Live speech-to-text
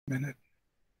minute.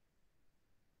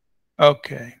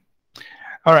 Okay.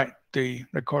 All right. The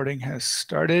recording has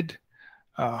started.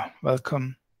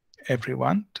 Welcome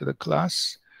everyone to the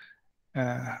class.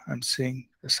 I'm seeing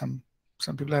there's some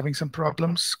people having some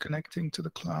problems connecting to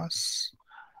the class,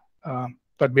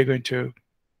 but we're going to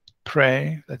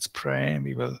pray. Let's pray, and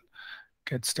we will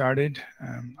get started.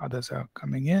 Others are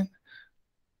coming in.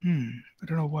 I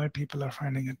don't know why people are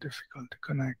finding it difficult to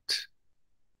connect.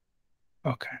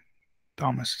 Okay,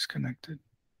 Thomas is connected.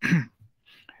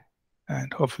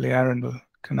 And hopefully Aaron will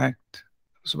connect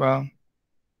as well.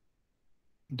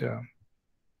 And,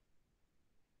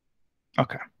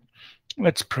 okay,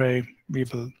 let's pray. We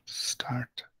will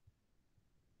start.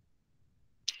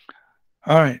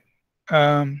 All right.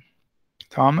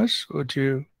 Thomas, would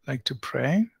you like to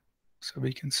pray so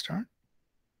we can start?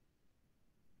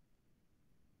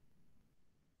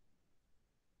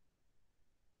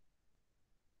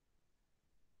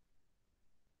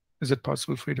 Is it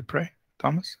possible for you to pray,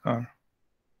 Thomas? Or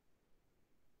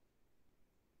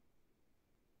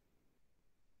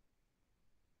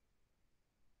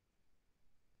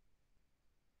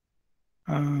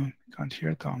can't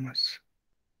hear Thomas.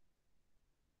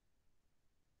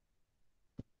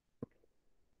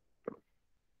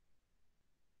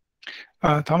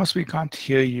 Thomas, we can't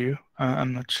hear you.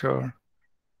 I'm not sure.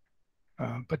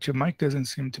 But your mic doesn't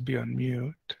seem to be on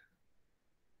mute.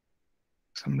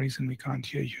 For some reason we can't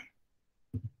hear you.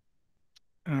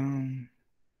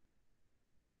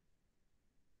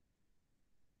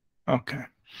 Okay.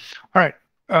 All right.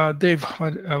 Dave,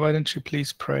 why don't you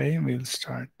please pray and we'll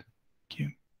start. Thank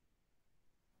you.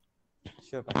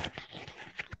 Sure.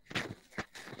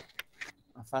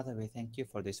 Father, we thank you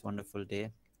for this wonderful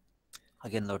day.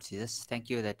 Again, Lord Jesus, thank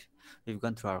you that we've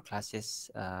gone through our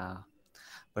classes,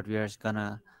 but we are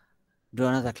gonna do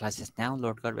another classes now.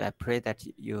 Lord God, I pray that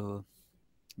you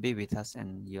be with us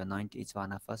and you anoint each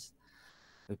one of us.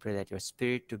 We pray that your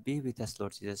spirit to be with us,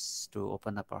 Lord Jesus, to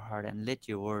open up our heart and let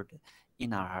your word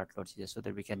in our heart, Lord Jesus, so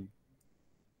that we can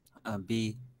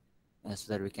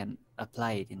so that we can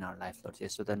apply it in our life, Lord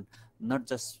Jesus. So then, not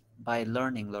just by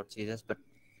learning, Lord Jesus, but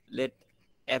let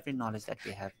every knowledge that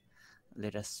we have,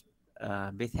 let us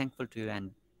be thankful to you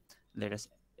and let us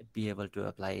be able to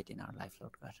apply it in our life,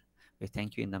 Lord God. We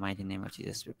thank you in the mighty name of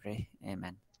Jesus, we pray.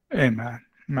 Amen. Amen.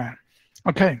 Amen.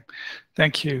 Okay.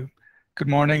 Thank you. Good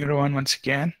morning, everyone, once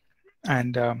again.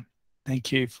 And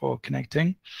thank you for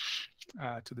connecting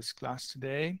to this class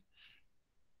today.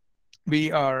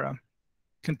 We are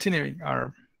continuing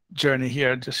our journey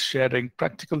here, just sharing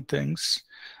practical things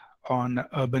on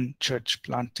urban church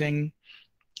planting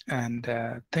and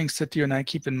things that you and I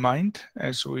keep in mind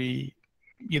as we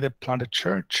either plant a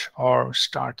church or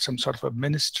start some sort of a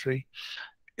ministry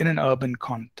in an urban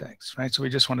context, right? So we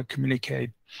just want to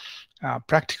communicate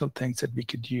practical things that we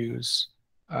could use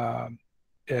when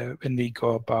we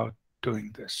go about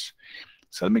doing this.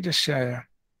 So let me just share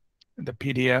the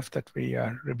PDF that we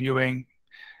are reviewing.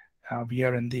 We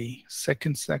are in the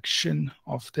second section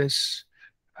of this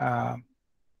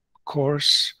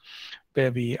course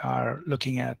where we are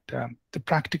looking at the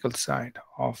practical side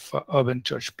of urban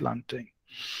church planting.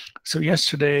 So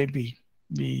yesterday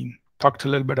we talked a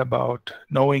little bit about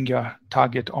knowing your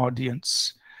target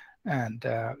audience and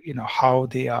how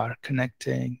they are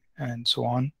connecting and so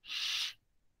on.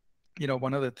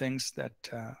 One of the things that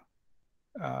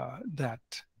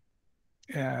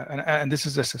and this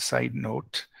is just a side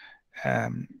note,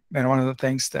 and one of the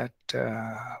things that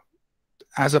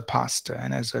as a pastor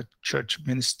and as a church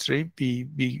ministry,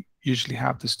 we usually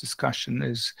have this discussion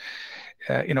is,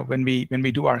 when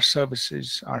we do our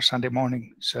services, our Sunday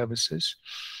morning services,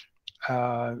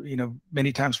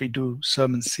 many times we do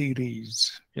sermon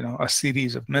series, a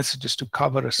series of messages to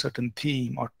cover a certain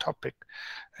theme or topic.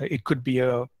 It could be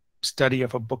a study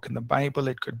of a book in the Bible.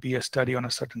 It could be a study on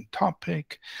a certain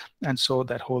topic. And so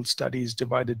that whole study is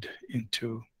divided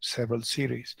into several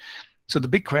series. So the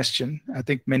big question, I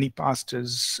think many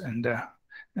pastors and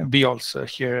we also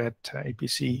here at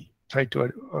APC try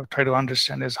to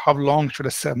understand is how long should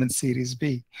a sermon series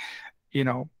be?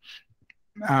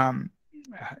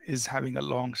 Is having a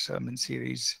long sermon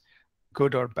series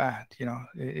good or bad?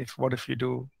 What if you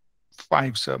do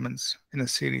 5 sermons in a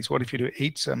series? What if you do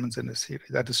 8 sermons in a series?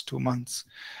 That is 2 months.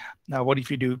 Now, what if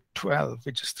you do 12,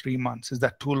 which is 3 months? Is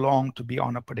that too long to be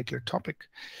on a particular topic?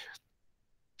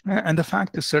 And the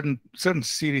fact is certain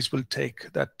series will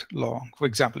take that long. For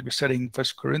example, if you're studying 1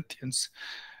 Corinthians,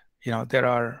 there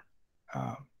are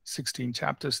 16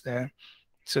 chapters there.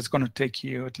 So it's going to take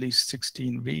you at least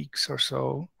 16 weeks or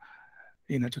so,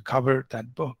 to cover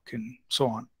that book and so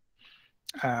on.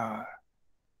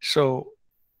 So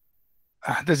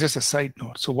there's just a side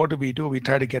note. So what do? We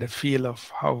try to get a feel of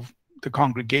how the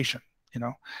congregation,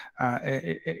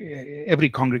 every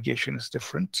congregation is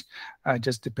different,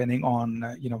 just depending on,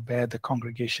 where the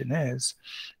congregation is.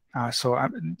 So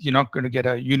you're not going to get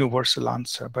a universal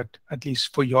answer, but at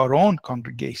least for your own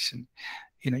congregation,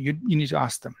 you need to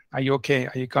ask them, are you okay?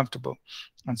 Are you comfortable?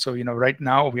 And so, right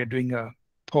now we are doing a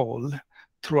poll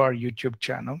through our YouTube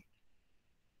channel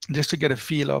just to get a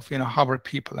feel of, how are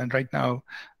people. And right now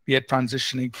we are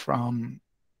transitioning from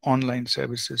online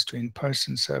services to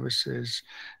in-person services.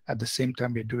 At the same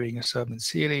time, we're doing a sermon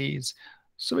series.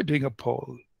 So we're doing a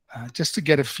poll just to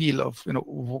get a feel of,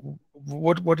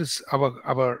 what is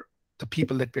the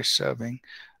people that we're serving,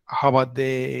 how are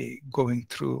they going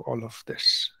through all of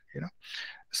this,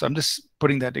 So I'm just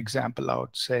putting that example out,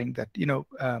 saying that,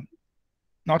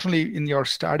 not only in your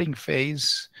starting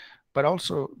phase, but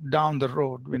also down the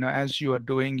road, as you are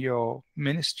doing your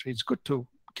ministry, it's good to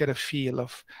get a feel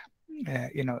of,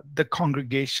 the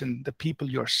congregation, the people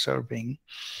you're serving,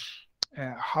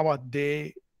 how are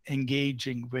they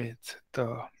engaging with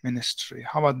the ministry?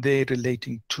 How are they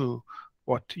relating to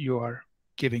what you are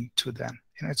giving to them?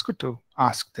 It's good to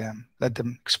ask them, let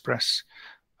them express.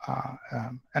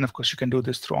 And of course, you can do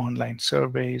this through online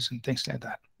surveys and things like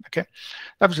that. Okay,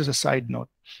 that was just a side note.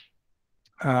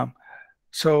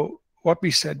 So what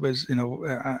we said was,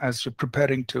 as you're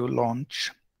preparing to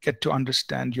launch, get to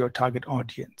understand your target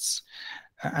audience.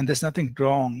 And there's nothing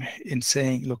wrong in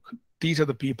saying, look, these are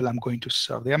the people I'm going to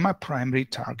serve. They are my primary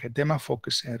target. They're my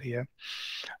focus area.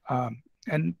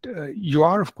 And you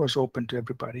are, of course, open to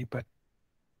everybody, but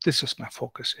this is my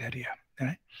focus area.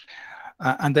 Right?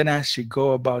 And then as you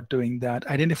go about doing that,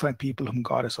 identify people whom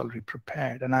God has already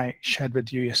prepared. And I shared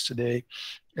with you yesterday,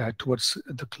 towards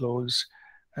the close,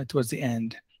 towards the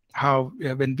end, how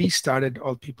when we started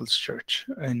All People's Church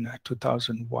in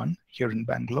 2001 here in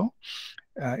Bangalore,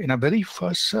 in our very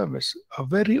first service, a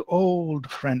very old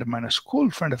friend of mine, a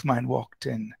school friend of mine, walked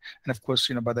in. And of course,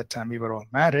 by that time we were all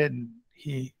married.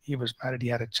 He was married, he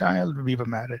had a child, we were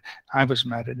married, I was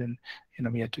married, and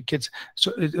we had 2 kids.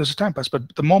 So it was a time pass.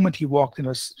 But the moment he walked in, it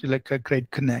was like a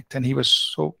great connect, and he was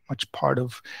so much part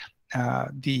of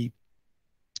the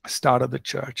start of the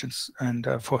church, and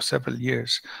for several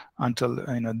years until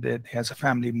they, as a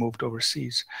family, moved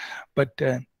overseas. But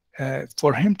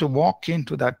for him to walk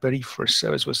into that very first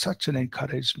service was such an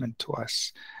encouragement to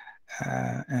us. So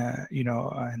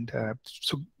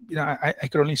I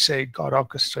could only say God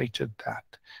orchestrated that,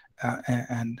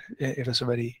 and it was a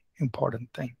very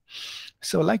important thing.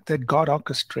 So like that, God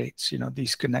orchestrates,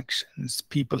 these connections,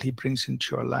 people he brings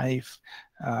into your life,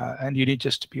 and you need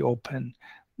just to be open,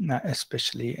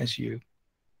 especially as you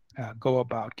go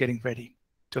about getting ready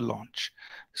to launch.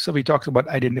 So we talked about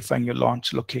identifying your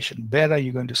launch location. Where are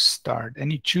you going to start?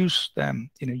 And you choose them,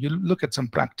 you look at some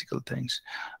practical things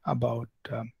about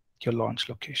your launch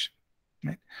location.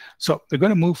 Right? So we're going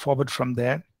to move forward from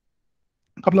there.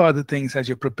 A couple of other things as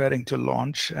you're preparing to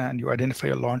launch and you identify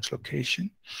your launch location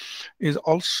is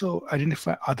also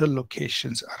identify other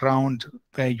locations around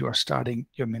where you are starting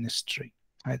your ministry.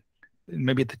 Right?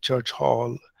 Maybe the church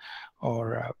hall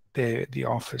or the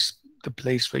office, the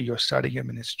place where you're starting your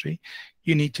ministry.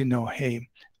 You need to know, hey,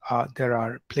 there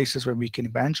are places where we can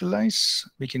evangelize.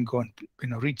 We can go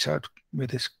and reach out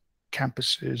with these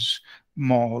campuses,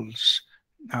 malls,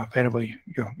 wherever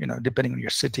you're, depending on your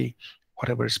city,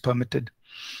 whatever is permitted.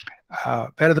 Where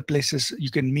are the places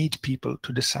you can meet people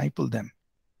to disciple them?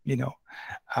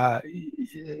 There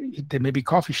may be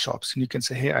coffee shops, and you can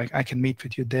say, hey, I can meet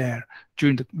with you there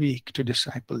during the week to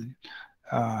disciple,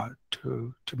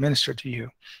 to minister to you.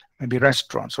 Maybe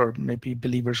restaurants, or maybe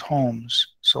believers'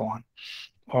 homes, so on.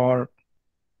 Or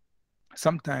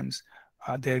sometimes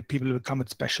there are people who come with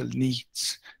special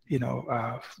needs,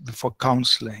 for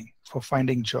counseling, for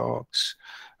finding jobs,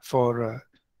 for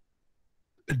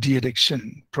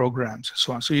de-addiction programs,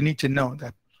 so on. So you need to know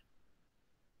that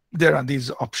there are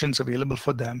these options available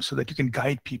for them, so that you can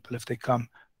guide people if they come,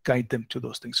 guide them to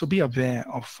those things. So be aware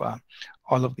of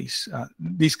all of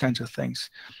these kinds of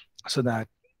things, so that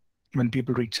when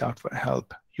people reach out for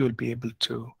help, you will be able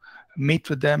to meet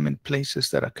with them in places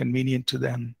that are convenient to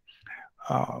them,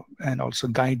 and also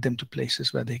guide them to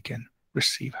places where they can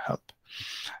receive help.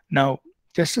 Now,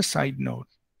 just a side note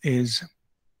is,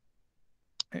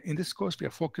 in this course, we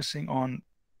are focusing on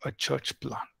a church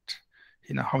plant,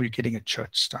 how you're getting a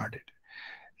church started.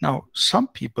 Now, some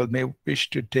people may wish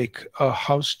to take a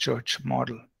house church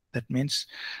model. That means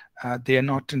they are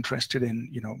not interested in,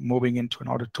 moving into an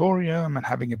auditorium and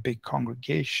having a big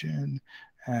congregation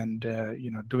and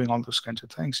doing all those kinds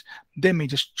of things. They may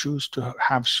just choose to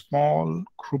have small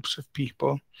groups of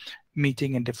people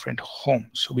meeting in different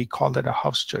homes. So we call that a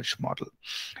house church model.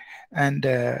 And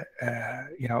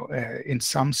in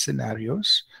some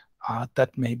scenarios,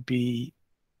 that may be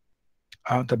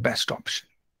the best option.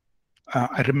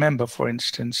 I remember, for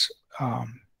instance,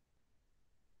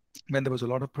 when there was a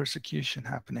lot of persecution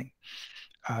happening.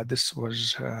 This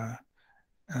was,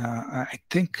 I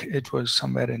think it was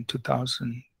somewhere in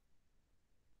 2000.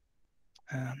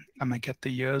 I might get the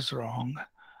years wrong,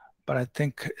 but I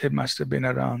think it must have been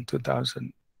around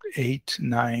 2008,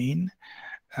 9,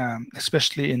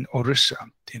 especially in Orissa,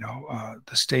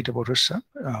 the state of Orissa,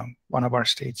 one of our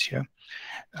states here.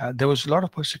 There was a lot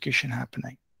of persecution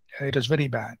happening. It was very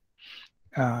bad.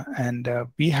 And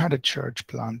we had a church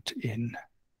plant in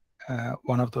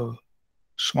one of the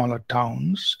smaller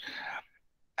towns,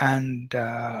 and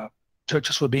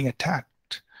churches were being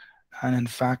attacked. And in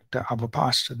fact, our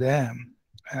pastor there,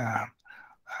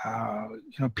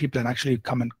 people had actually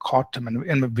come and caught him.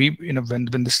 And we,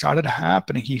 when this started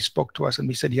happening, he spoke to us and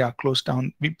we said, yeah, close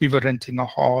down. We were renting a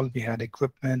hall. We had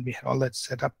equipment. We had all that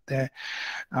set up there.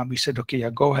 We said, okay, yeah,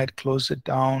 go ahead, close it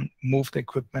down, move the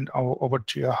equipment over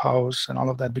to your house and all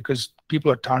of that, because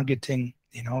people are targeting,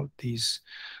 these,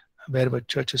 wherever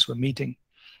churches were meeting.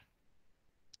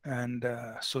 And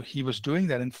so he was doing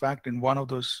that. In fact, in one of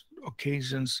those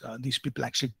occasions, these people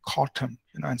actually caught him,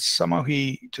 and somehow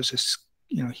he just,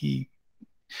 he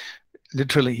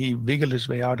literally, he wiggled his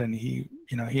way out and he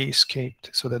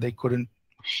escaped so that they couldn't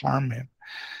harm him.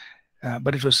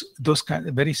 But it was those kind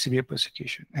of very severe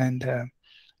persecution. And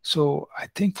so I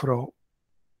think for a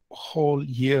whole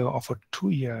year or for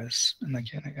 2 years, and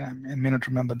again, I may not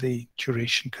remember the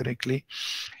duration correctly,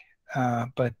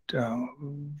 but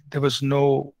there was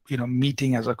no,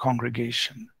 meeting as a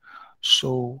congregation.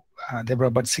 So there were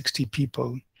about 60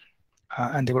 people,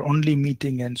 and they were only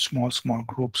meeting in small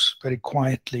groups, very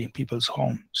quietly in people's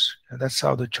homes. That's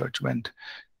how the church went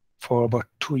for about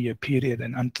 2-year period,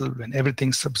 and until when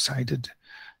everything subsided,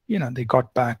 they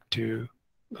got back to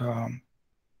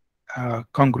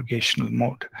congregational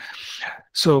mode.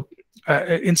 So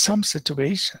in some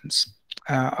situations,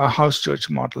 a house church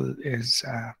model is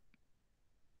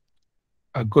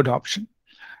a good option.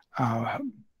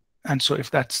 And so if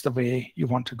that's the way you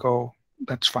want to go,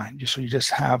 that's fine. So you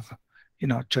just have,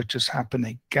 churches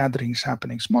happening, gatherings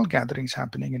happening, small gatherings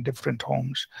happening in different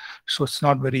homes. So it's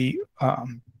not very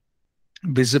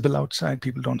visible outside.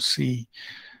 People don't see,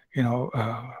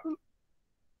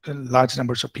 large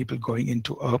numbers of people going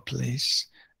into a place.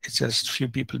 It's just few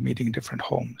people meeting in different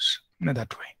homes,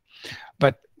 that way.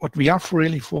 But what we are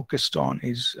really focused on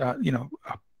is,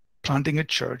 planting a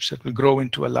church that will grow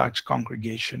into a large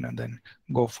congregation and then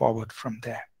go forward from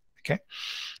there. Okay.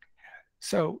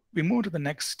 So we move to the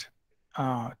next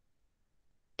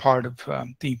part of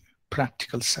the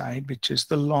practical side, which is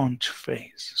the launch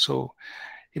phase. So,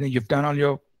 you've done all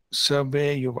your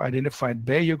survey, you've identified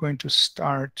where you're going to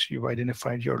start, you've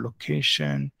identified your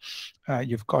location,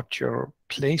 you've got your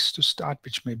place to start,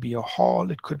 which may be a hall,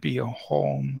 it could be a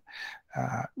home,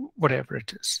 whatever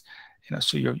it is.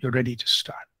 So you're ready to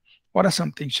start. What are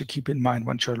some things you keep in mind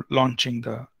once you're launching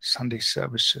the Sunday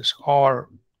services or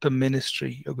the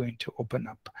ministry you're going to open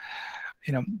up?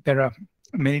 There are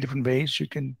many different ways you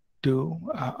can do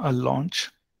a launch.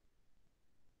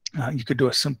 You could do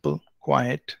a simple,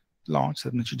 quiet launch.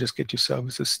 That means you just get your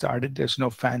services started. There's no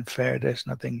fanfare. There's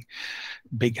nothing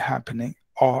big happening.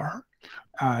 Or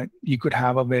you could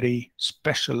have a very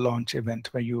special launch event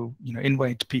where you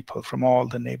invite people from all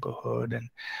the neighborhood, and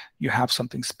you have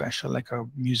something special like a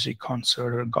music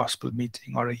concert or a gospel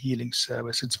meeting or a healing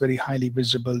service. It's very highly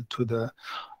visible to the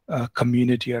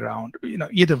community around.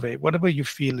 Either way, whatever you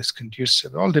feel is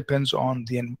conducive. It all depends on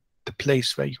the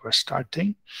place where you are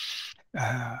starting.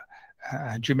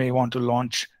 And you may want to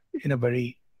launch in a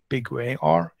very big way,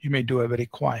 or you may do a very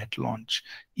quiet launch.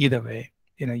 Either way,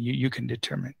 you can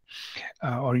determine.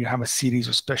 Or you have a series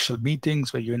of special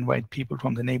meetings where you invite people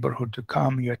from the neighborhood to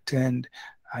come, you attend.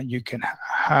 You can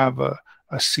have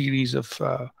a series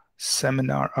of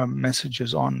seminar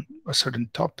messages on a certain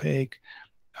topic,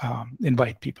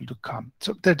 invite people to come.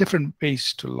 So there are different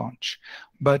ways to launch.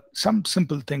 But some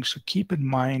simple things to keep in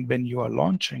mind when you are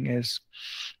launching is,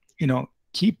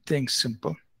 keep things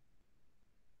simple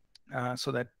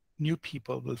so that new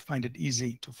people will find it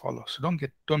easy to follow. So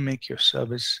don't make your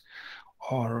service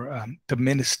or the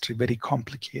ministry very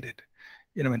complicated.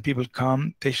 When people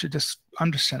come, they should just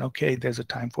understand, okay, there's a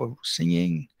time for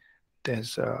singing,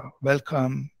 there's a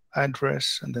welcome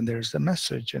address, and then there's the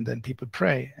message, and then people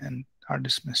pray and are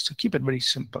dismissed. So keep it very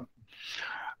simple.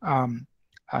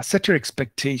 set your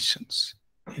expectations.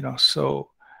 So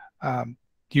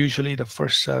usually the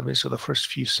first service or the first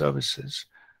few services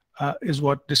is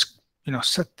what this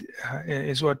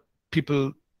is what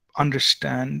people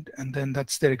understand, and then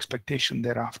that's their expectation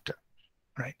thereafter,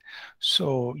 right?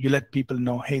 So you let people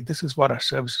know, hey, this is what our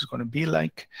service is going to be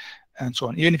like, and so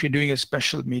on. Even if you're doing a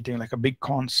special meeting like a big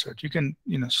concert, you can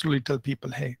slowly tell people,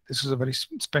 hey, this is a very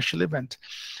special event,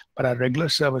 but our regular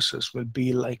services will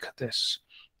be like this.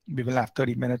 We will have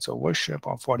 30 minutes of worship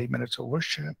or 40 minutes of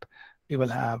worship. We will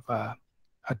have a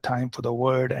time for the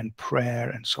word and prayer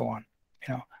and so on.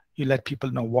 You let people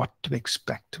know what to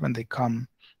expect when they come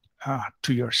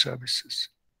to your services.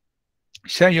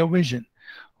 Share your vision.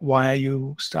 Why are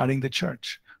you starting the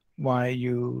church? Why are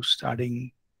you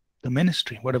starting the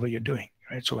ministry, whatever you're doing,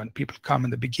 right? So when people come in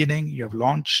the beginning, you have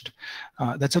launched,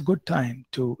 that's a good time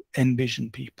to envision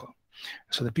people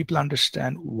so that people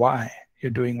understand why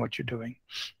you're doing what you're doing.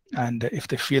 And if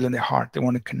they feel in their heart they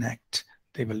want to connect,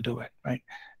 they will do it, right?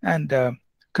 And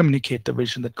communicate the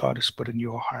vision that God has put in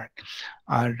your heart.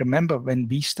 I remember when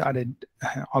we started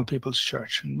All People's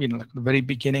Church, and like the very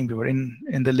beginning, we were in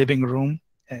the living room.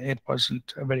 It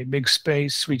wasn't a very big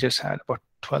space. We just had about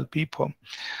 12 people.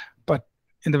 But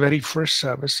in the very first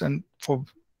service, and for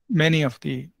many of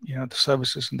the the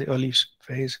services in the early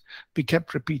phase, we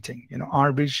kept repeating,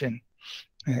 our vision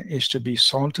is to be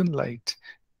salt and light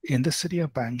in the city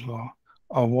of Bangalore,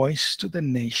 a voice to the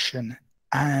nation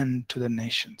and to the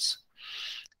nations.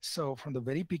 So from the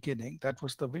very beginning, that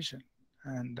was the vision,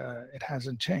 and it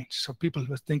hasn't changed. So people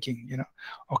were thinking,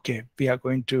 okay, we are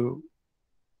going to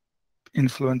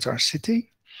influence our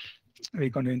city, we're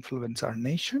going to influence our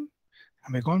nation,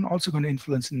 and we're also going to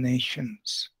influence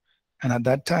nations. And at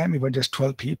that time, we were just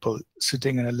 12 people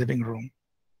sitting in a living room.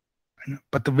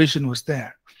 But the vision was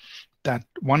there, that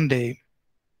one day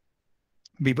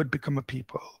we would become a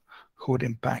people who would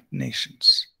impact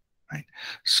nations, right?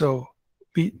 So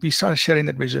we started sharing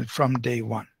that vision from day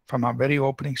one, from our very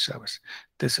opening service.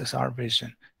 This is our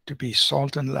vision, to be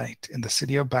salt and light in the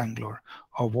city of Bangalore,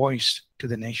 a voice to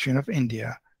the nation of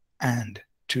India and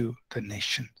to the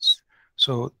nations.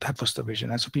 So that was the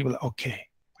vision. And so people, okay.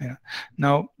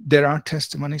 Now there are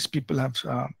testimonies people have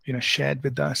shared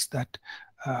with us that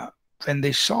when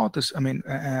they saw this,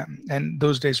 and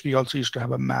those days we also used to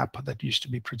have a map that used to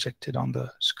be projected on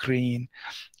the screen.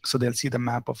 So they'll see the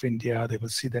map of India, they will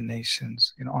see the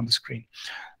nations, on the screen.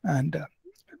 And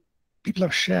people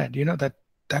have shared,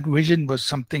 that vision was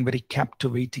something very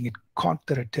captivating. It caught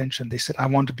their attention. They said, I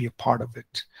want to be a part of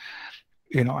it,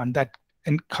 and that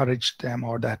encouraged them,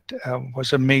 or that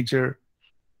was a major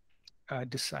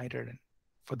decider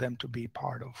for them to be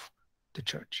part of the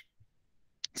church.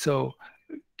 So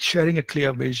sharing a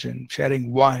clear vision,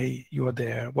 sharing why you are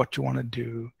there, what you want to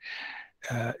do,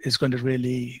 is going to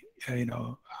really,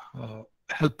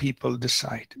 help people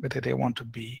decide whether they want to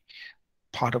be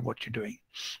part of what you're doing.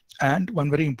 And one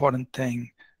very important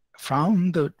thing,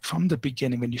 from the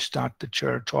beginning, when you start the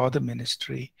church or the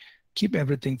ministry, keep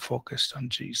everything focused on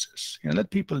Jesus. Let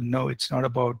people know it's not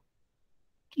about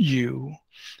you.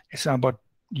 It's not about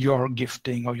your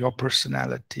gifting or your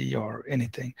personality or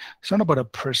anything. It's not about a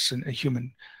person, a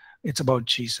human. It's about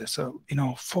Jesus. So,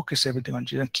 focus everything on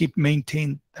Jesus and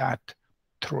maintain that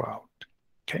throughout.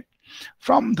 Okay.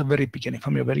 From the very beginning,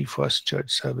 from your very first church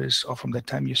service, or from the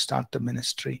time you start the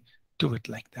ministry, do it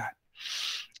like that.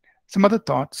 Some other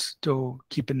thoughts to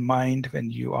keep in mind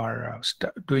when you are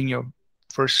doing your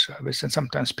first service, and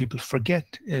sometimes people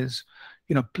forget, is,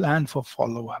 plan for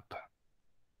follow-up.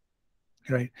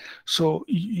 Right. So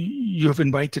you've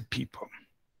invited people,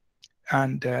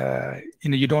 and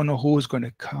you don't know who's going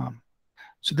to come.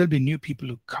 So there'll be new people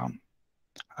who come.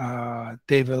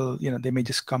 They will, they may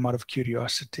just come out of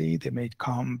curiosity. They may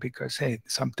come because, hey,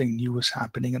 something new is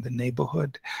happening in the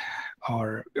neighborhood,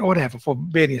 or whatever. For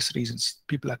various reasons,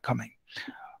 people are coming.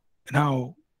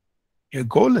 Now, your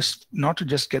goal is not to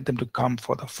just get them to come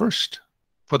for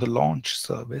the launch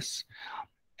service.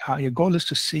 Your goal is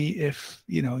to see if,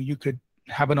 you could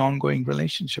have an ongoing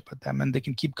relationship with them, and they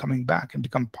can keep coming back and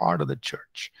become part of the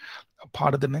church, a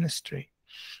part of the ministry.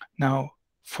 Now,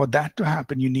 for that to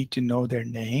happen, you need to know their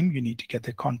name. You need to get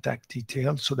their contact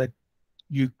details so that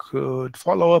you could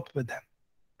follow up with them,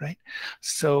 right?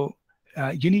 So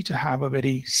you need to have a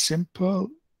very simple,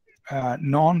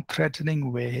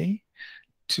 non-threatening way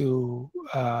to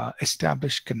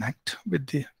establish connect with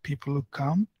the people who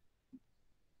come,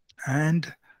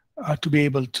 and to be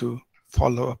able to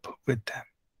follow up with them,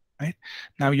 right?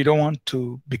 Now, you don't want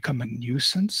to become a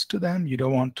nuisance to them. You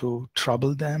don't want to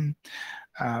trouble them,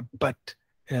 but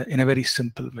in a very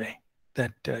simple way,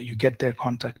 that you get their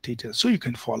contact details so you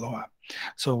can follow up.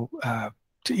 So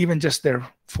to even just their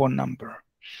phone number.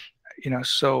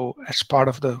 So as part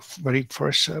of the very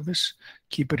first service,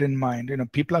 keep it in mind.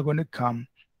 People are going to come,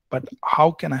 but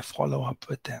how can I follow up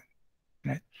with them?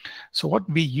 Right? So what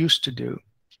we used to do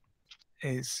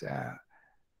is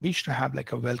we used to have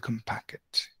like a welcome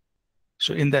packet.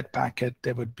 So in that packet,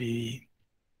 there would be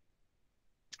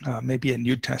maybe a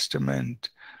New Testament,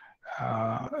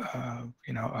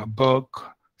 a book,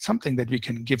 something that we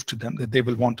can give to them that they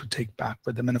will want to take back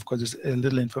with them. And of course, there's a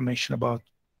little information about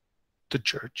the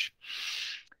church.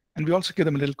 And we also give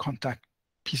them a little contact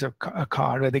piece of a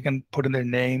card where they can put in their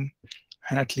name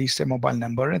and at least their mobile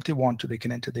number. And if they want to, they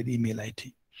can enter their email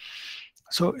ID.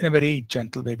 So in a very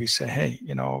gentle way, we say, hey,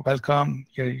 welcome.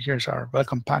 Here's our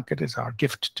welcome packet. It's our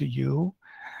gift to you.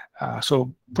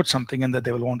 So put something in that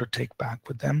they will want to take back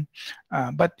with them.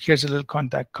 But here's a little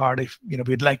contact card. If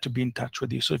we'd like to be in touch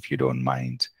with you. So if you don't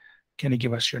mind, can you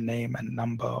give us your name and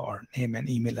number, or name and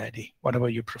email ID, whatever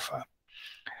you prefer.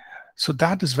 So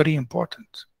that is very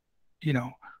important.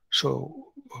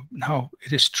 So now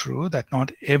it is true that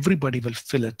not everybody will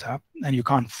fill it up, and you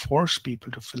can't force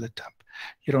people to fill it up.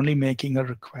 You're only making a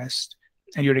request,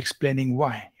 and you're explaining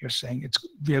why. You're saying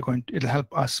it'll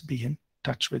help us be in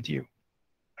touch with you,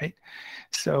 right?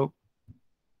 So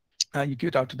you give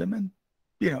it out to them, and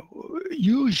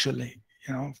usually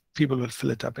people will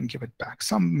fill it up and give it back.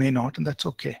 Some may not, and that's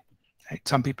okay. Right?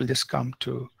 Some people just come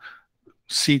to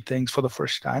see things for the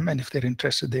first time, and if they're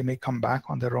interested, they may come back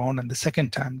on their own, and the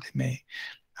second time they may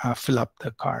fill up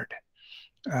the card.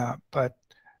 But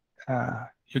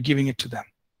you're giving it to them,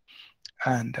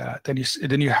 and then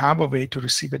you have a way to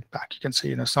receive it back. You can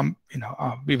say,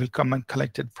 we will come and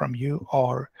collect it from you,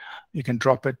 or you can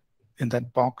drop it in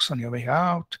that box on your way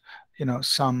out.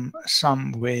 Some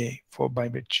way by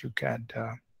which you can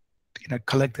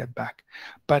collect that back.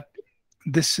 But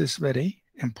this is very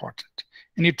important.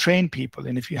 And you train people,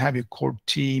 and if you have your core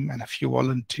team and a few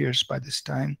volunteers by this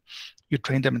time, you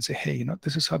train them and say, hey,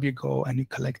 this is how you go, and you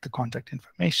collect the contact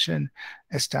information,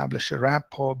 establish a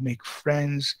rapport, make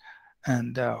friends,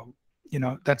 and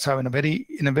that's how in a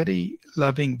very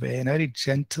loving way, in a very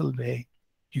gentle way,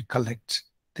 you collect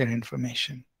their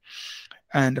information.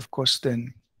 And of course,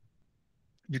 then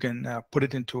you can put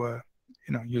it into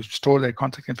you store their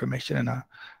contact information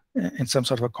in some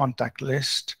sort of a contact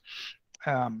list.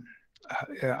 We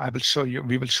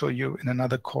will show you in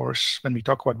another course when we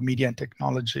talk about media and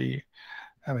technology,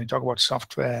 and when we talk about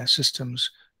software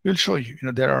systems, we'll show you,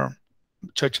 there are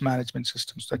church management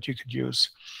systems that you could use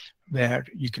where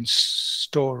you can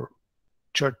store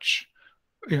church,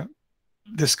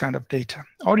 this kind of data.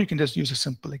 Or you can just use a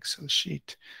simple Excel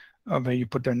sheet where you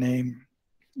put their name,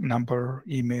 number,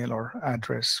 email, or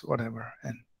address, whatever,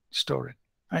 and store it,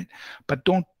 right? But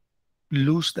don't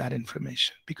lose that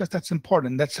information, because that's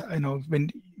important. That's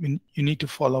when you need to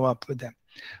follow up with them.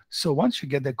 So once you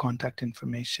get their contact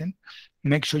information,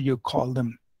 make sure you call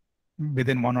them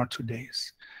within 1 or 2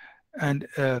 days, and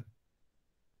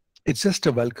it's just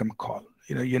a welcome call.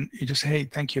 You just, hey,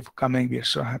 thank you for coming. We are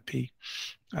so happy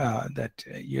that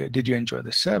did you enjoy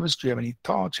the service? Do you have any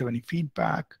thoughts? Do you have any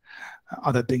feedback?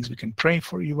 Other things we can pray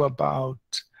for you about?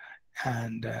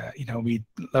 And we'd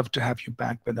love to have you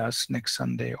back with us next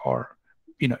Sunday, or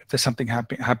if there's something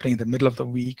happening in the middle of the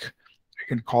week,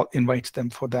 you can invite them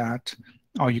for that,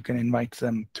 or you can invite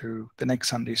them to the next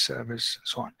Sunday service, and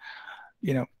so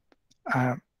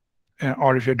on.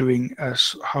 Or if you're doing a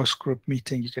house group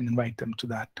meeting, you can invite them to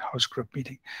that house group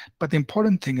meeting. But the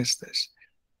important thing is this: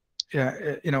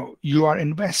 you are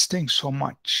investing so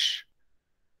much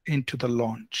into the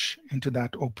launch, into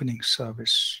that opening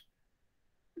service.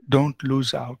 Don't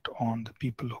lose out on the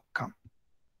people who come,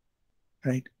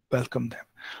 right? Welcome them.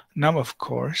 Now, of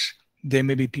course, there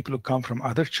may be people who come from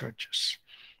other churches.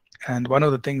 And one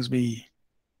of the things we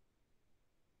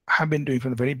have been doing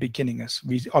from the very beginning is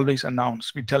we always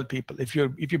announce, we tell people, if you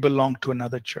belong to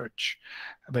another church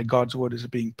where God's word is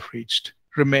being preached,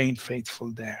 remain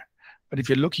faithful there. But if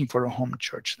you're looking for a home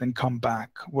church, then come back,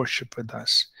 worship with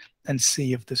us, and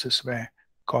see if this is where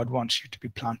God wants you to be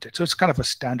planted. So it's kind of a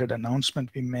standard announcement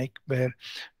we make, where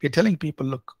we're telling people,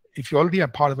 look, if you already are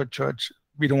part of a church,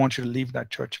 we don't want you to leave that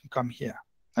church and come here.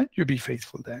 Right? You be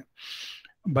faithful there.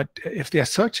 But if they are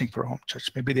searching for a home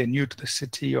church, maybe they're new to the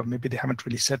city, or maybe they haven't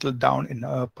really settled down in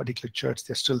a particular church,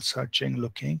 they're still searching,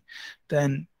 looking,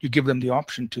 then you give them the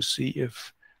option to see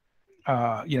if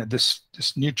this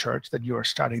new church that you are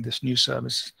starting, this new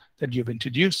service that you've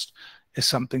introduced, is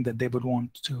something that they would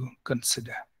want to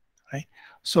consider, right?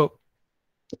 So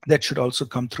that should also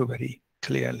come through very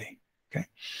clearly, okay?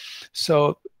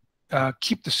 So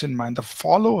keep this in mind. The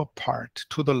follow-up part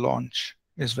to the launch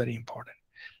is very important.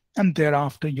 And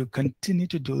thereafter, you continue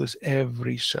to do this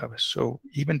every service. So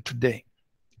even today,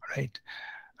 right,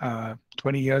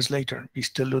 20 years later, we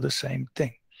still do the same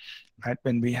thing, right?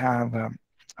 When we have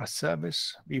a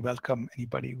service, we welcome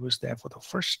anybody who's there for the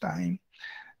first time.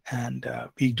 And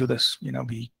we do this,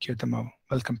 we give them a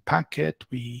welcome packet.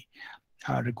 We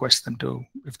request them to,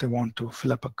 if they want to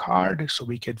fill up a card, so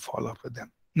we can follow up with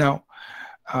them. Now,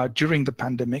 during the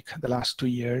pandemic, the last 2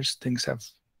 years, things have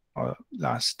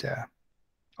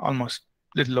almost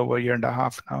a little over a year and a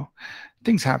half now,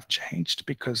 things have changed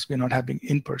because we're not having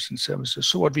in-person services.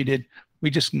 So what we did,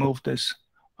 we just moved this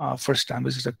first time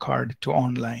visitor card to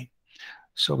online.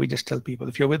 So we just tell people,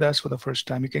 if you're with us for the first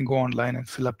time, you can go online and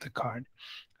fill up the card.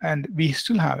 And we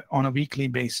still have, on a weekly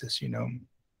basis,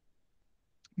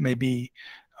 maybe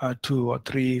 2 or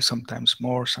 3, sometimes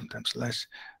more, sometimes less.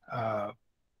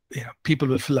 People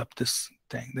will fill up this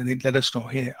thing. Then they let us know,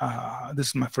 hey, this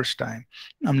is my first time.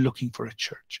 I'm looking for a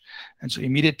church. And so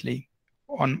immediately,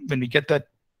 when we get that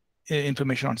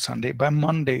information on Sunday, by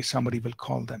Monday, somebody will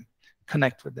call them,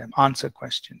 connect with them, answer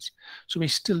questions. So we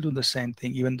still do the same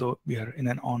thing, even though we are in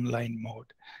an online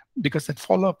mode, because that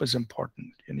follow-up is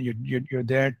important. You're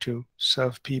there to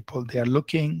serve people. They are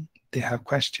looking, they have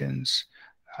questions,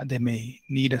 they may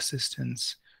need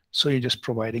assistance. So you're just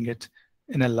providing it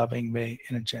in a loving way,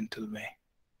 in a gentle way.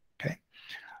 Okay.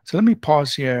 So let me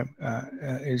pause here.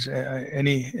 Is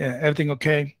everything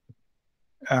okay?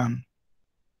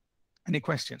 Any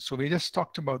questions? So we just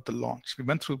talked about the launch. We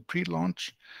went through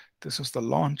pre-launch. This is the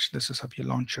launch. This is how you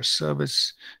launch your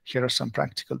service. Here are some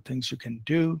practical things you can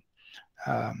do.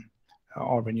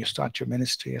 Or when you start your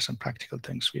ministry, some practical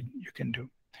things you can do.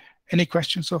 Any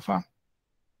questions so far?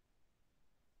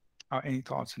 Or any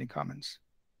thoughts, any comments?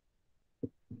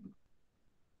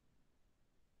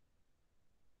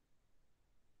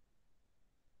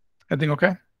 Everything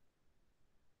okay?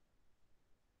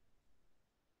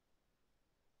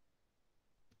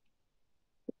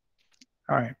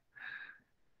 All right.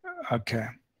 Okay.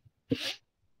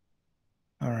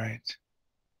 All right.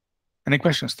 Any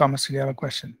questions? Thomas, do you have a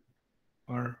question?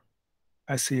 Or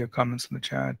I see your comments in the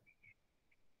chat.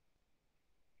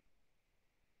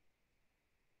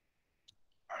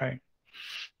 All right.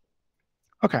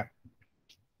 Okay.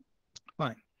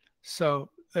 Fine. So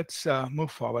let's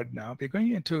move forward now. We're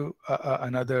going into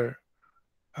another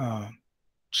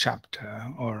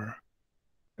chapter or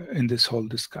in this whole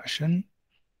discussion,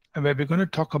 where we're going to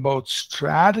talk about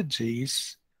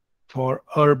strategies for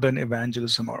urban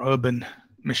evangelism or urban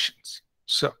missions.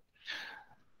 So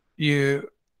you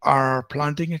are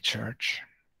planting a church.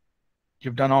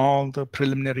 You've done all the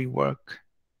preliminary work.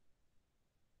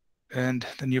 And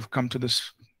then you've come to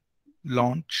this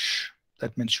launch.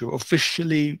 That means you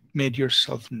officially made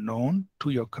yourself known to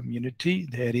your community,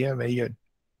 the area where you're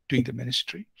doing the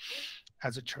ministry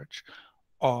as a church.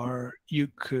 Or you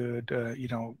could,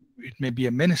 it may be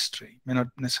a ministry, it may not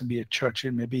necessarily be a church.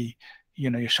 It may be,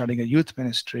 you're starting a youth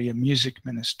ministry, a music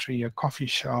ministry, a coffee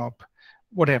shop,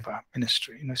 whatever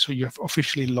ministry. So you've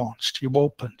officially launched, you've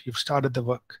opened, you've started the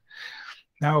work.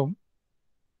 Now,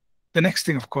 the next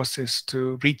thing, of course, is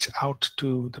to reach out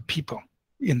to the people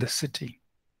in the city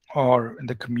or in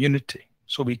the community.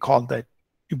 So we call that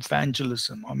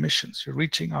evangelism or missions. You're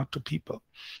reaching out to people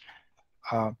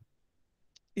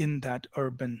in that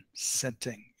urban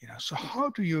setting. So how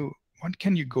do you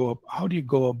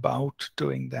go about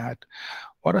doing that?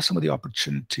 What are some of the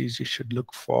opportunities you should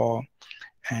look for?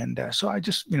 And so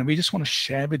we just want to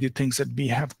share with you things that we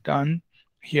have done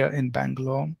here in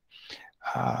Bangalore,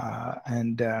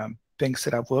 and things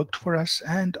that have worked for us.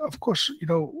 And of course,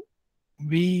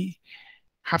 we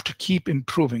have to keep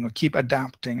improving or keep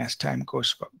adapting as time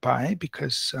goes by,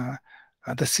 because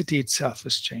the city itself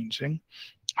is changing.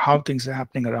 How things are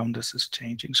happening around us is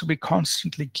changing. So we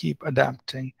constantly keep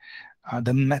adapting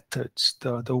the methods,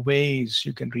 the ways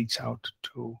you can reach out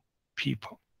to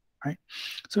people, right?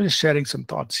 So just sharing some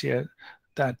thoughts here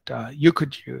that you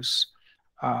could use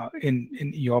in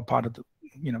your part of the,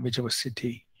 whichever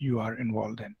city you are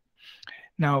involved in.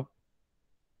 Now,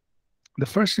 the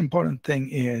first important thing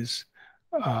is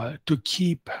to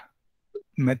keep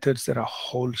methods that are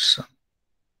wholesome,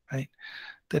 right?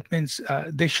 That means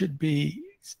they should be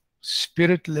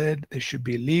spirit-led, they should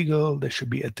be legal, they should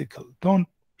be ethical. Don't,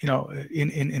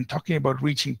 in talking about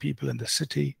reaching people in the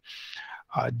city,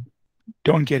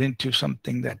 don't get into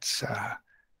something that's,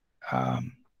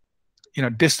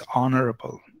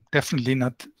 dishonorable. Definitely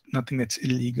nothing that's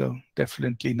illegal.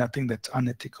 Definitely nothing that's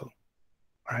unethical,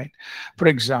 right? For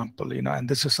example, and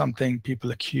this is something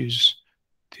people accuse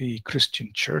the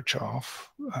Christian church of.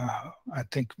 I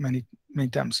think many many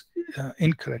times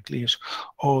incorrectly is,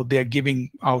 oh, they're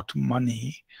giving out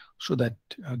money so that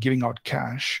giving out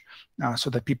cash so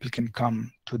that people can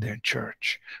come to their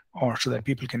church, or so that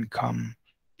people can come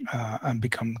and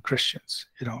become Christians.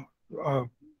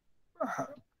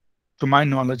 To my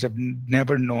knowledge, I've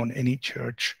never known any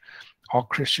church or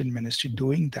Christian ministry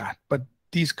doing that. But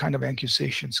these kind of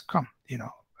accusations come,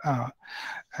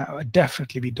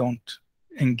 definitely we don't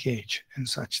engage in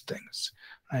such things,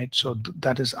 right? So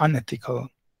that is unethical.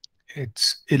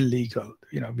 It's illegal.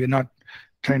 We're not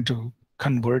trying to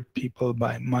convert people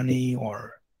by money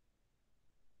or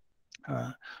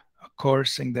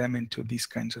coercing them into these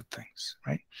kinds of things,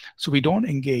 right? So we don't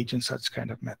engage in such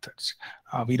kind of methods.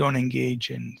 We don't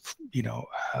engage in,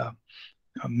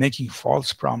 making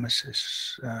false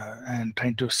promises and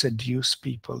trying to seduce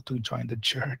people to join the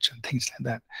church and things like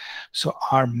that. So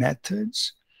our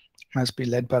methods must be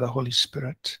led by the Holy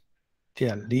Spirit. They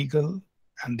are legal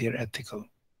and they are ethical,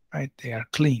 right? They are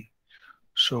clean.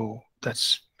 So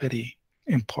that's very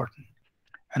important.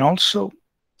 And also,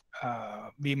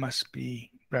 we must be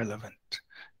relevant.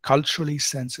 Culturally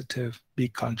sensitive, be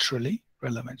culturally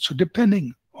relevant. So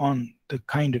depending on the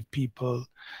kind of people,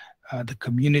 the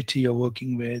community you're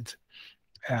working with,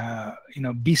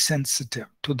 be sensitive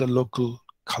to the local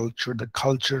culture, the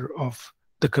culture of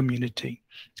the community.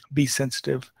 Be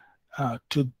sensitive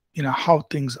to how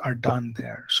things are done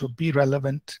there. So be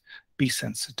relevant, be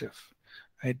sensitive.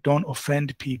 Right? Don't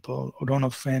offend people, or don't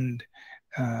offend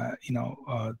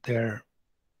their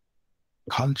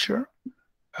culture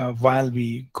while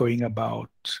we going about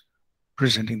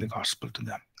presenting the gospel to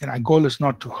them. And our goal is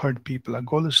not to hurt people. Our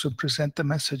goal is to present the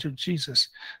message of Jesus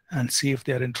and see if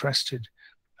they're interested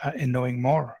in knowing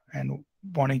more and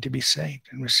wanting to be saved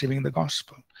and receiving the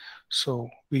gospel. So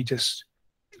we just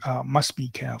must be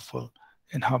careful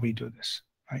in how we do this,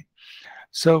 right?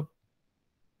 So,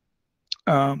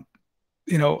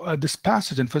 this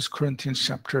passage in 1 Corinthians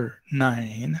chapter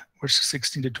 9, verses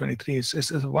 16 to 23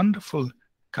 is a wonderful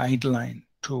guideline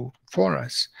for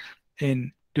us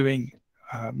in doing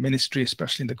ministry,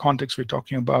 especially in the context we're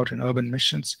talking about in urban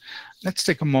missions. Let's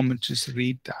take a moment just to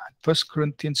read that. 1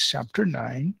 Corinthians chapter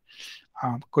 9.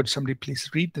 Could somebody please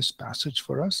read this passage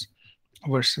for us?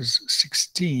 Verses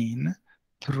 16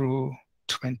 through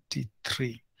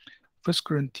 23. 1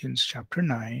 Corinthians chapter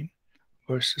 9,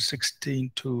 verses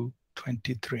 16 to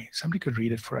 23. Somebody could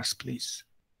read it for us, please.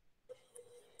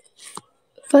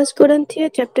 1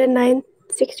 Corinthians chapter 9,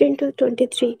 16 to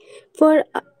 23. For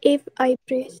if I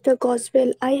preach the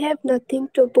gospel, I have nothing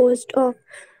to boast of,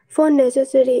 for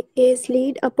necessary is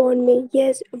laid upon me.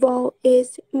 Yes, woe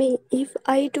is me if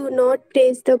I do not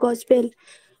preach the gospel.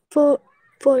 For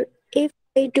if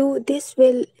I do this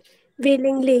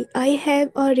willingly, I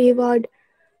have a reward.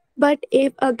 But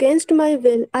if against my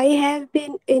will I have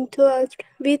been enthused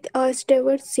with a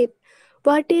stewardship,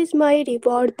 what is my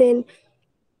reward then?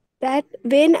 That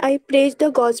when I preach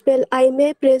the gospel, I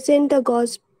may present the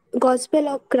gospel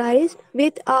of Christ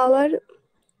with our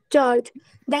charge,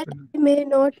 that I may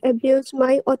not abuse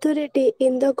my authority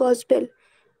in the gospel.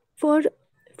 For,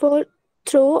 for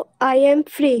though I am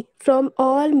free from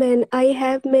all men, I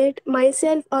have made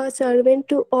myself a servant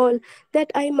to all,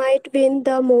 that I might win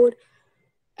the more.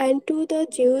 And to the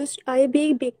Jews I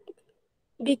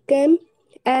became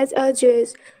as a Jew,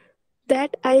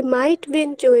 that I might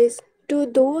win Jews. To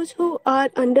those who are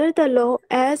under the law,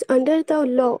 as under the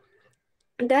law,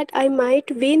 that I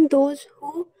might win those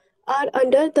who are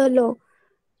under the law.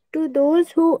 To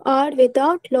those who are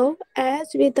without law,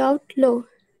 as without law,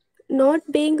 not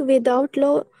being without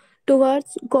law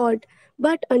towards God,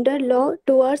 but under law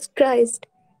towards Christ,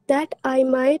 that I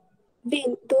might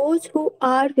win those who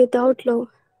are without law.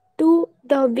 To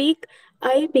the weak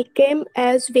I became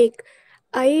as weak,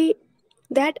 I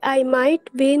that I might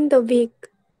win the weak.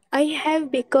 I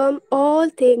have become all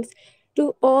things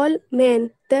to all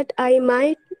men, that I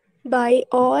might by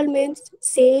all means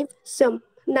save some.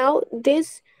 Now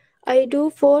this I do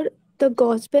for the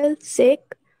gospel's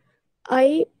sake,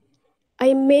 I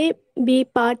I may be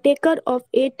partaker of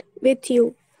it with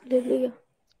you. Hallelujah.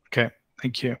 Okay,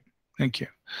 thank you. Thank you.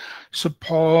 So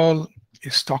Paul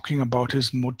is talking about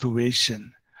his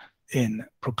motivation in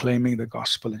proclaiming the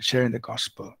gospel and sharing the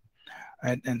gospel.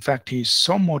 And in fact, he's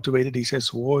so motivated, he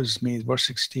says, woe is me, verse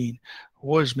 16,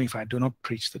 woe is me if I do not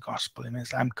preach the gospel. It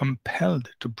means I'm compelled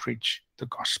to preach the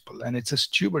gospel. And it's a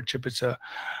stewardship, it's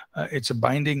a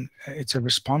binding, it's a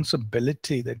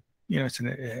responsibility that, it's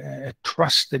a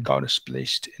trust that God has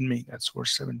placed in me. That's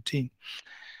verse 17.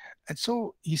 And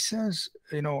so he says,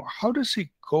 how does he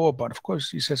go about? Of course,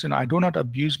 he says, I do not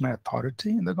abuse my authority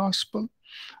in the gospel.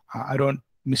 I don't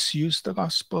misuse the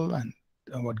gospel and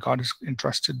what God has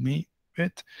entrusted me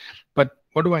with. But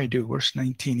what do? Verse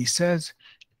 19, he says,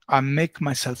 I make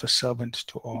myself a servant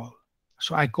to all.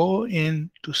 So I go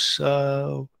in to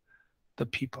serve the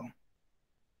people.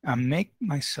 I make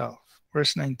myself,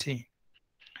 verse 19,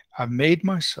 I've made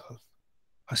myself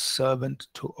a servant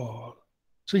to all.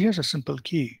 So here's a simple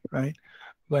key, right?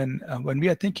 When we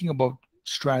are thinking about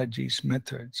strategies,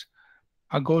 methods,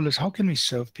 our goal is how can we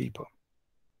serve people?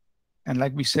 And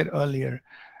like we said earlier,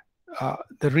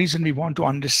 the reason we want to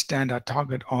understand our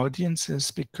target audience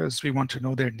is because we want to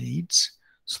know their needs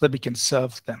so that we can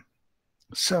serve them,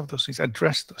 serve those needs,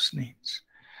 address those needs.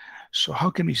 So how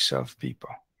can we serve people?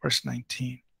 Verse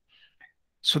 19.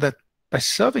 So that by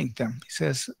serving them, he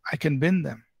says, I can win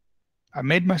them. I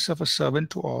made myself a servant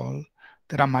to all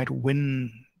that I might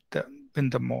win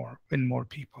more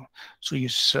people. So you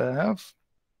serve,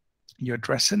 you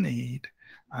address a need,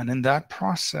 and in that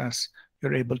process,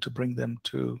 you're able to bring them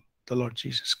to the Lord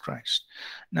Jesus Christ.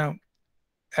 Now,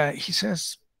 he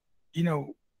says,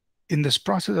 in this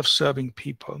process of serving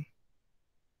people,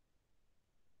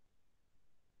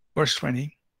 verse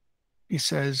 20, he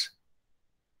says,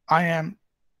 I am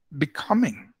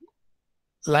becoming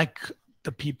like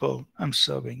the people I'm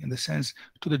serving, in the sense,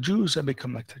 to the Jews, I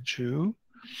become like the Jew.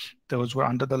 Those who are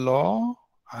under the law,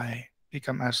 I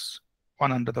become as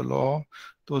one under the law.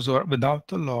 Those who are without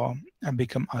the law, I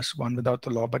become as one without the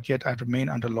law, but yet I remain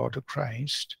under law to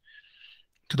Christ.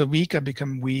 To the weak, I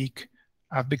become weak.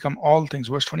 I've become all things.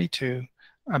 Verse 22,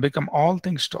 I become all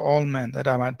things to all men, that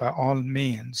I might by all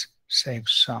means save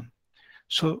some.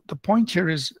 So the point here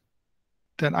is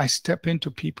that I step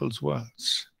into people's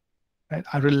worlds. Right?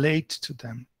 I relate to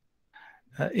them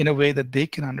in a way that they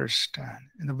can understand,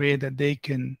 in a way that they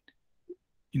can,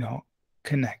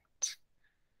 connect.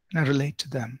 And I relate to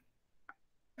them.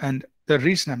 And the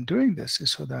reason I'm doing this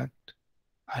is so that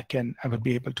I will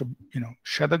be able to,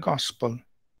 share the gospel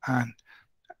and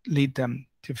lead them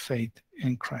to faith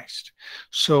in Christ.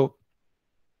 So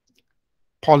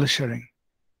Paul is sharing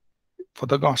for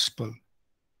the gospel.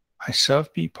 I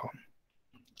serve people.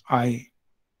 I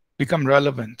become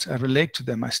relevant. I relate to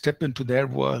them. I step into their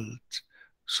world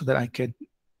so that I could,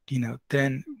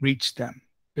 then reach them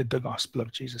with the gospel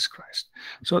of Jesus Christ.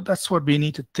 So that's what we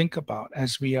need to think about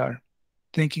as we are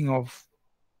thinking of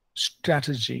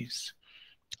strategies,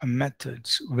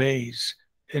 methods, ways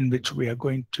in which we are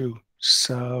going to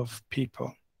serve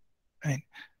people. Right?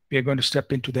 We are going to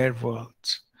step into their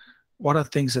worlds. What are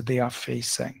things that they are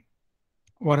facing?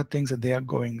 What are things that they are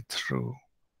going through?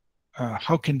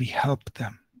 How can we help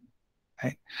them?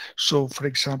 Right? So, for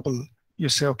example, you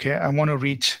say, okay, I want to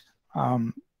reach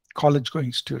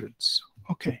college-going students.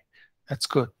 Okay, that's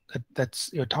good.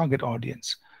 That's your target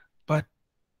audience. But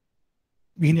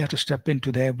we need to step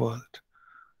into their world.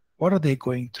 What are they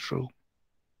going through?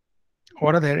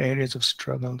 What are their areas of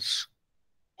struggles?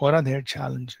 What are their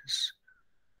challenges?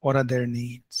 What are their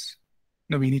needs?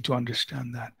 We need to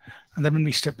understand that. And then when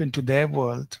we step into their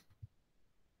world,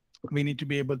 we need to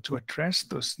be able to address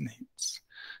those needs.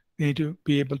 We need to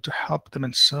be able to help them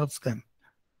and serve them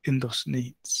in those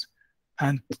needs.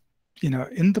 And,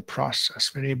 in the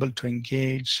process, we're able to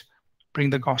engage, bring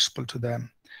the gospel to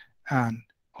them, and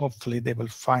hopefully they will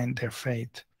find their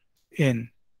faith in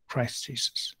Christ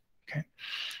Jesus. Okay.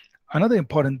 Another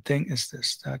important thing is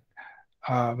this, that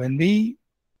when we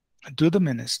do the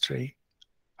ministry,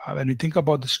 when we think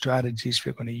about the strategies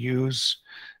we're going to use,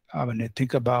 when we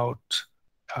think about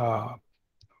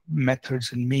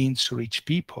methods and means to reach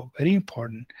people, very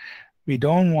important, we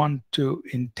don't want to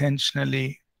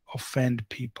intentionally offend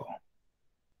people.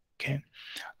 Okay,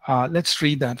 let's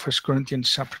read that, 1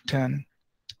 Corinthians chapter 10,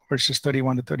 verses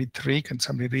 31 to 33. Can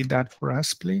somebody read that for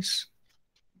us, please?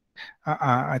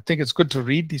 I think it's good to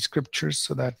read these scriptures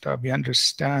so that we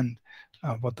understand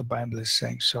what the Bible is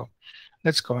saying. So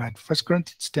let's go ahead. 1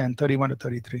 Corinthians 10, 31 to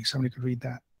 33. Somebody could read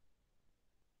that.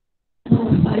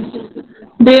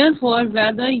 Therefore,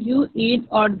 whether you eat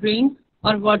or drink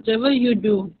or whatever you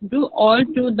do, do all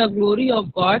to the glory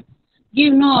of God.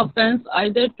 Give no offense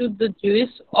either to the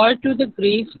Jews or to the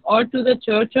Greeks or to the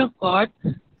church of God,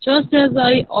 just as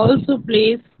I also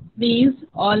please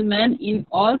all men in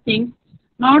all things,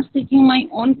 not seeking my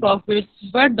own profit,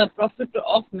 but the profit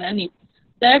of many,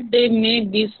 that they may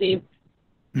be saved.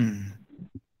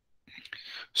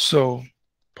 So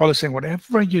Paul is saying,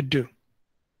 whatever you do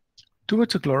it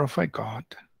to glorify God,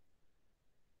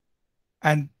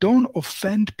 and don't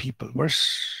offend people.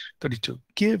 Verse 32,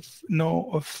 give no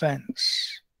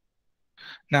offense.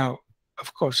 Now,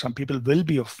 of course, some people will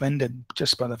be offended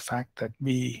just by the fact that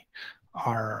we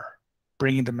are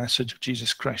bringing the message of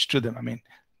Jesus Christ to them. I mean,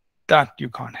 that you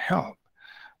can't help.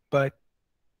 But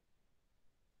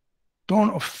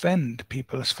don't offend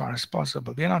people as far as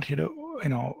possible. We're not here to,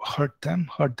 hurt them,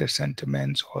 hurt their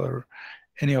sentiments or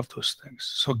any of those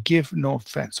things. So give no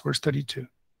offense. Verse 32,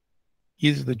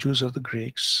 either the Jews or the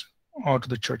Greeks or to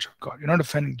the church of God. You're not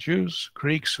offending Jews,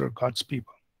 Greeks, or God's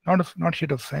people. Not here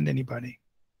to offend anybody.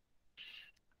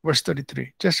 Verse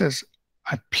 33, just as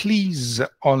I please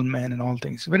all men in all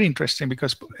things. Very interesting,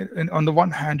 because on the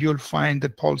one hand, you'll find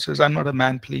that Paul says, I'm not a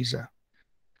man pleaser.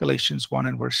 Galatians 1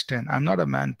 and verse 10. I'm not a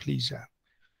man pleaser.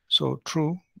 So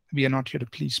true, we are not here to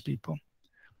please people.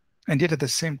 And yet at the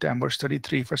same time, verse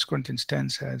 33, 1 Corinthians 10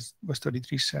 says, verse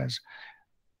 33 says,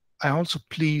 I also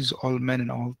please all men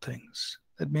in all things.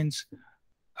 That means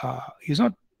he's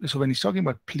not, so when he's talking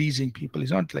about pleasing people,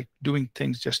 he's not like doing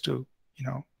things just to,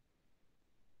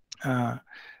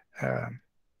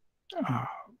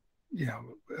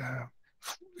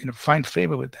 find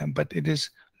favor with them, but it is,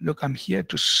 look, I'm here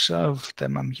to serve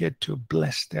them. I'm here to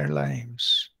bless their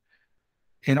lives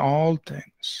in all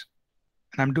things.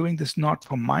 And I'm doing this not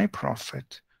for my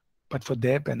profit, but for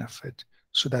their benefit,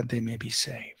 so that they may be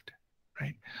saved,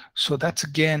 right? So that's,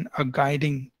 again, a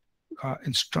guiding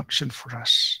instruction for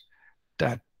us,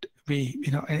 that we,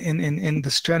 in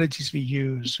the strategies we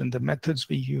use and the methods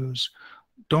we use,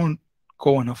 don't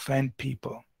go and offend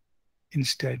people.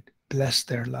 Instead, bless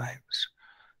their lives.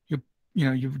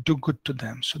 You do good to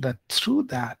them, so that through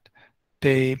that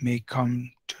they may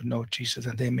come to know Jesus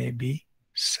and they may be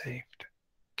saved.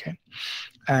 Okay,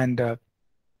 and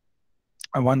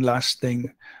one last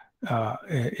thing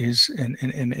is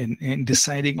in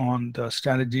deciding on the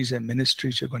strategies and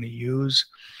ministries you're going to use.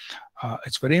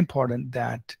 It's very important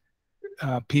that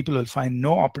people will find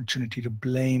no opportunity to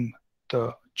blame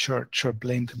the church or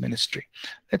blame the ministry.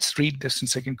 Let's read this in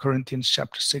 2 Corinthians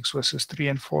chapter 6, verses 3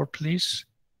 and 4, please.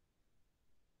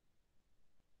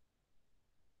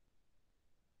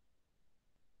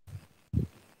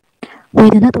 We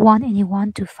do not want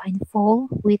anyone to find fault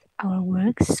with our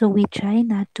works, so we try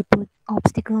not to put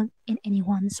obstacles in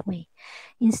anyone's way.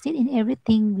 Instead, in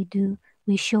everything we do,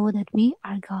 we show that we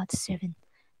are God's servant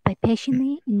by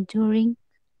patiently enduring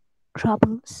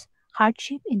troubles,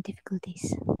 hardship, and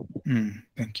difficulties.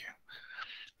 Thank you.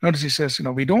 Notice he says,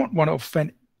 we don't want to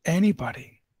offend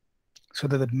anybody, so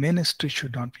that the ministry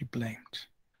should not be blamed.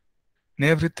 In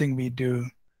everything we do,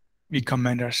 we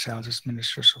commend ourselves as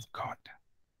ministers of God.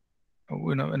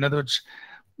 In other words,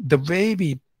 the way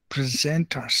we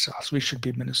present ourselves, we should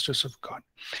be ministers of God.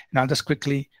 And I'll just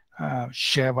quickly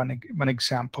share one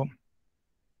example.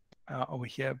 Over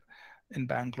here in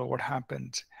Bangalore, what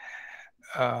happened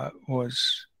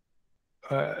was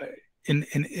in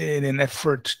an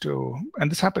effort to, and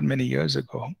this happened many years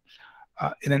ago,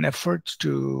 in an effort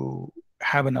to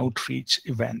have an outreach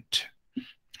event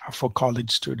for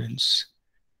college students.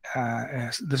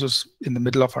 This was in the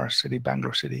middle of our city,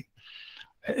 Bangalore city.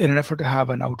 In an effort to have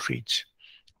an outreach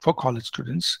for college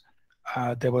students,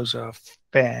 there was a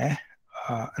fair,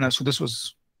 and so this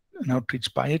was an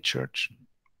outreach by a church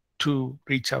to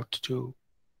reach out to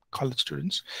college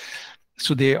students.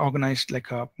 So they organized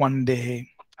like a one day,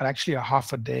 or actually a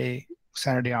half a day,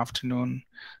 Saturday afternoon,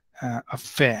 a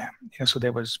fair. So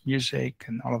there was music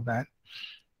and all of that.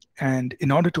 And in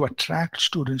order to attract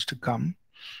students to come,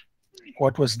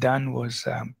 what was done was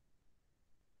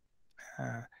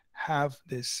have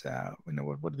this,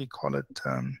 what do we call it?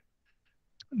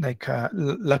 Like a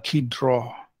lucky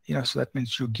draw. So that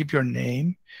means you give your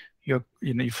name, you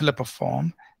fill up a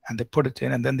form, and they put it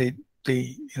in, and then they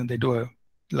do a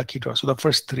lucky draw. So the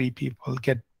first 3 people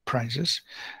get prizes,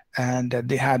 and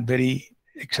they had very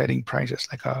exciting prizes,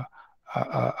 like a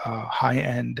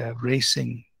high-end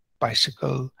racing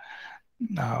bicycle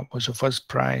was the first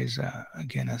prize.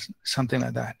 Again, something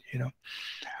like that.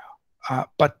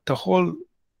 But the whole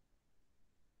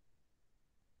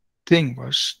thing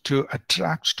was to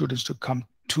attract students to come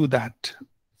to that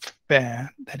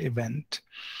fair, that event.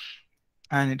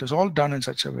 And it was all done in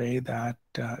such a way that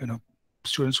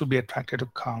students would be attracted to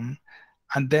come.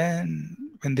 And then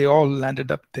when they all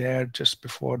landed up there just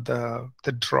before the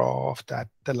draw of that,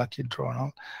 the lucky draw and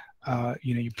all,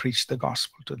 you preach the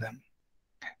gospel to them.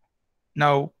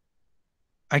 Now,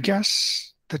 I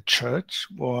guess the church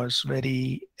was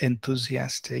very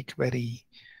enthusiastic, very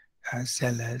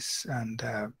zealous, and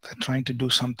trying to do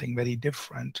something very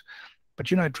different.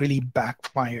 But it really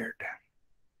backfired,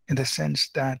 in the sense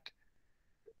that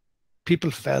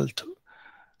people felt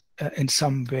in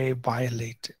some way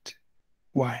violated.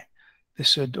 Why? They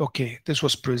said, okay, this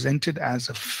was presented as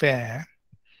a fair.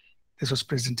 This was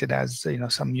presented as,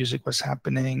 some music was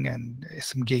happening and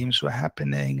some games were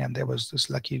happening, and there was this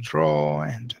lucky draw,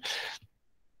 and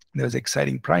There was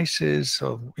exciting prices.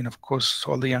 So, of course,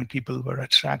 all the young people were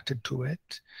attracted to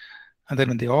it. And then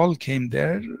when they all came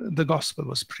there, the gospel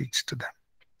was preached to them.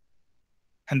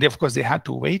 And they, of course, they had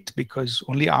to wait, because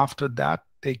only after that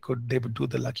they would do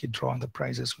the lucky draw and the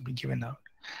prizes would be given out.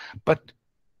 But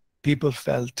people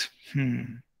felt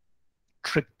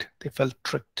tricked. They felt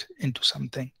tricked into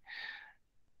something.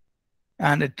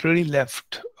 And it really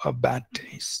left a bad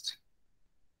taste.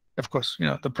 Of course,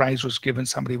 the prize was given.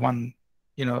 Somebody won,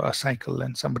 a cycle,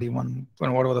 and somebody won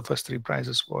whatever the first 3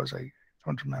 prizes was. I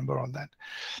don't remember all that.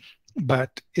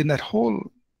 But in that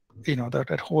whole,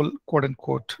 that whole quote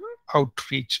unquote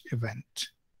outreach event,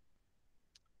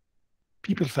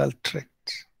 people felt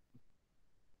tricked,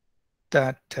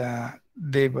 that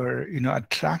they were,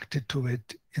 attracted to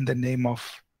it in the name of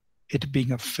it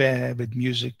being a fair with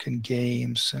music and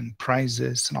games and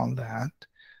prizes and all that.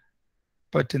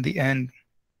 But in the end,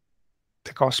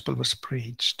 the gospel was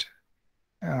preached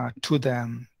to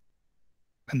them,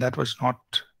 and that was not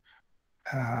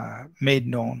made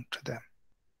known to them,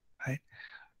 right?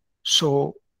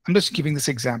 So I'm just giving this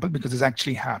example because this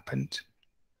actually happened,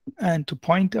 and to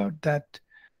point out that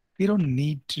we don't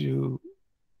need to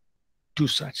do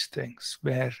such things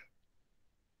where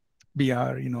we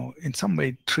are, in some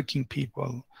way tricking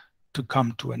people to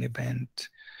come to an event.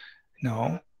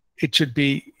 No, it should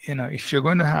be, if you're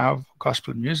going to have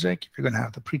gospel music, if you're going to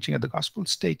have the preaching of the gospel,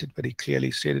 state it very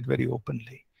clearly, state it very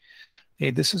openly.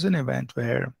 Hey, this is an event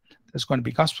where there's going to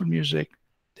be gospel music,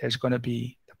 there's going to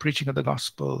be the preaching of the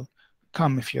gospel.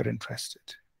 Come if you're interested.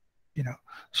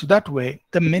 So that way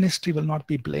the ministry will not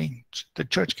be blamed. The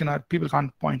church people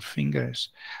can't point fingers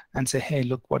and say, hey,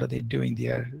 look, what are they doing?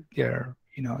 They're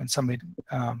in some way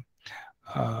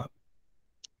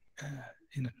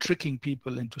tricking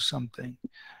people into something.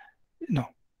 No,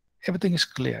 everything is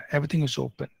clear, everything is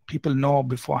open. People know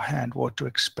beforehand what to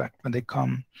expect when they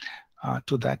come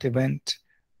to that event.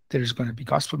 There's going to be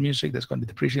gospel music, there's going to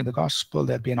be the preaching of the gospel,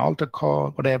 there'll be an altar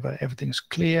call, whatever. Everything is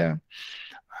clear,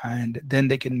 and then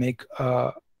they can make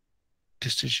a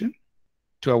decision: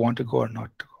 do I want to go or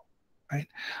not to go, right?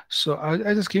 So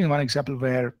I just give you one example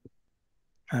where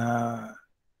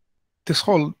this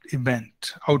whole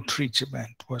event, outreach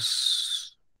event,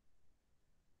 was,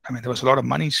 there was a lot of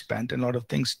money spent and a lot of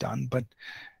things done, but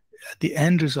the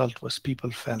end result was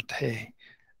people felt, hey,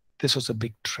 this was a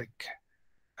big trick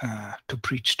to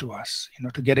preach to us,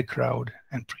 to get a crowd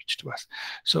and preach to us.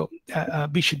 So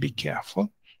we should be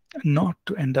careful not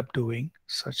to end up doing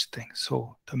such things.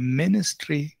 So the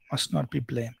ministry must not be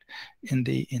blamed in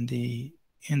the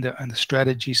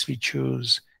strategies we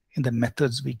choose, in the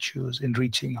methods we choose in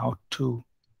reaching out to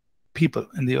people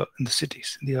in the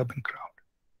cities, in the urban crowd.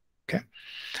 Okay,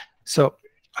 so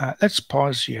let's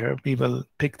pause here. We will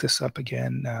pick this up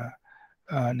again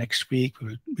next week.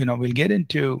 We'll get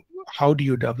into how do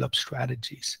you develop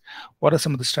strategies. What are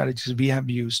some of the strategies we have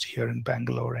used here in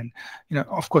Bangalore? And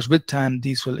of course, with time,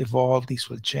 these will evolve, these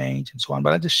will change, and so on.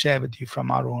 But I'll just share with you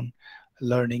from our own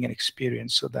learning and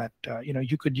experience, so that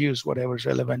you could use whatever is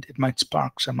relevant. It might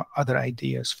spark some other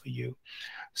ideas for you.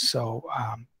 So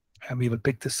we will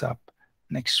pick this up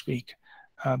next week.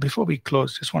 Before we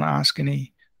close, just want to ask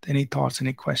any thoughts,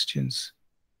 any questions?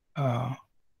 Yeah.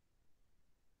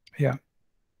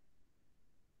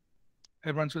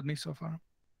 Everyone's with me so far?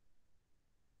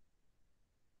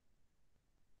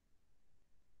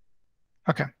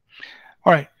 Okay.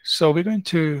 All right. So we're going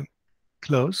to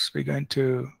close. We're going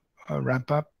to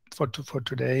wrap up for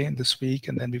today and this week,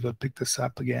 and then we will pick this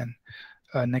up again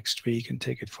next week and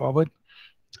take it forward.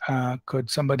 Could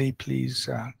somebody please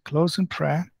close in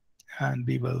prayer, and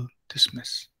we will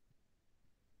dismiss.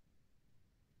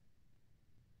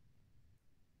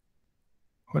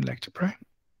 Who would like to pray?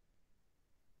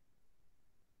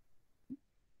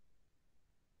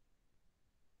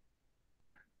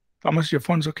 Thomas, your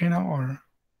phone's okay now, or?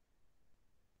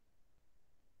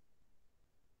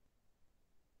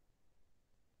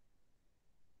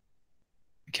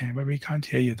 Okay, but we can't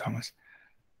hear you, Thomas.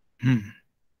 All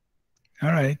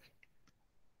right.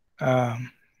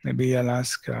 Maybe I'll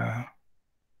ask.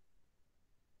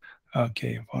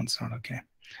 Okay, your phone's not okay.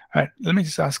 All right, let me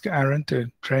just ask Aaron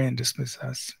to pray and dismiss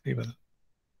us. We will.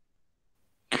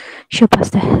 Sure,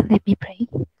 Pastor. Let me pray.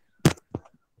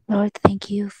 Lord, thank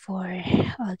you for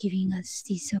giving us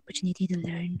this opportunity to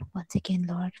learn once again,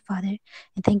 Lord, Father.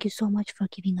 And thank you so much for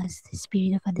giving us the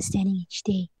spirit of understanding each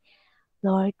day,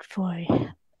 Lord,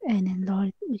 and then,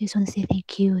 Lord, we just want to say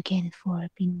thank you again for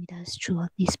being with us throughout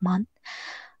this month.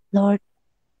 Lord,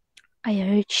 I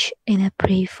urge and I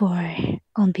pray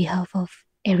on behalf of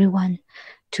everyone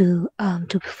to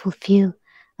fulfill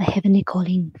a heavenly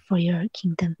calling for your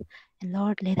kingdom. And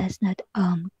Lord, let us not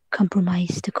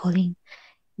compromise the calling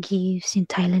gifts in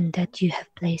Thailand that you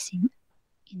have placed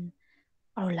in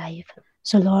our life.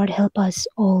 So Lord, help us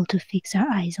all to fix our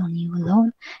eyes on you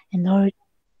alone. And Lord,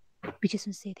 we just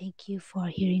want to say thank you for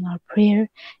hearing our prayer.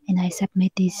 And I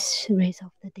submit this rest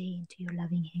of the day into your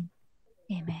loving hand.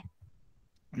 Amen.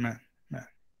 Amen. Amen.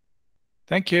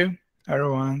 Thank you,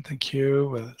 everyone. Thank you.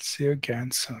 We'll see you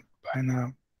again soon. Bye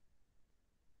now.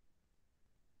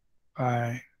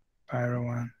 Bye. Bye,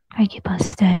 everyone. Thank you,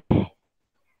 Pastor.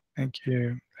 Thank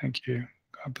you. Thank you.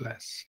 God bless.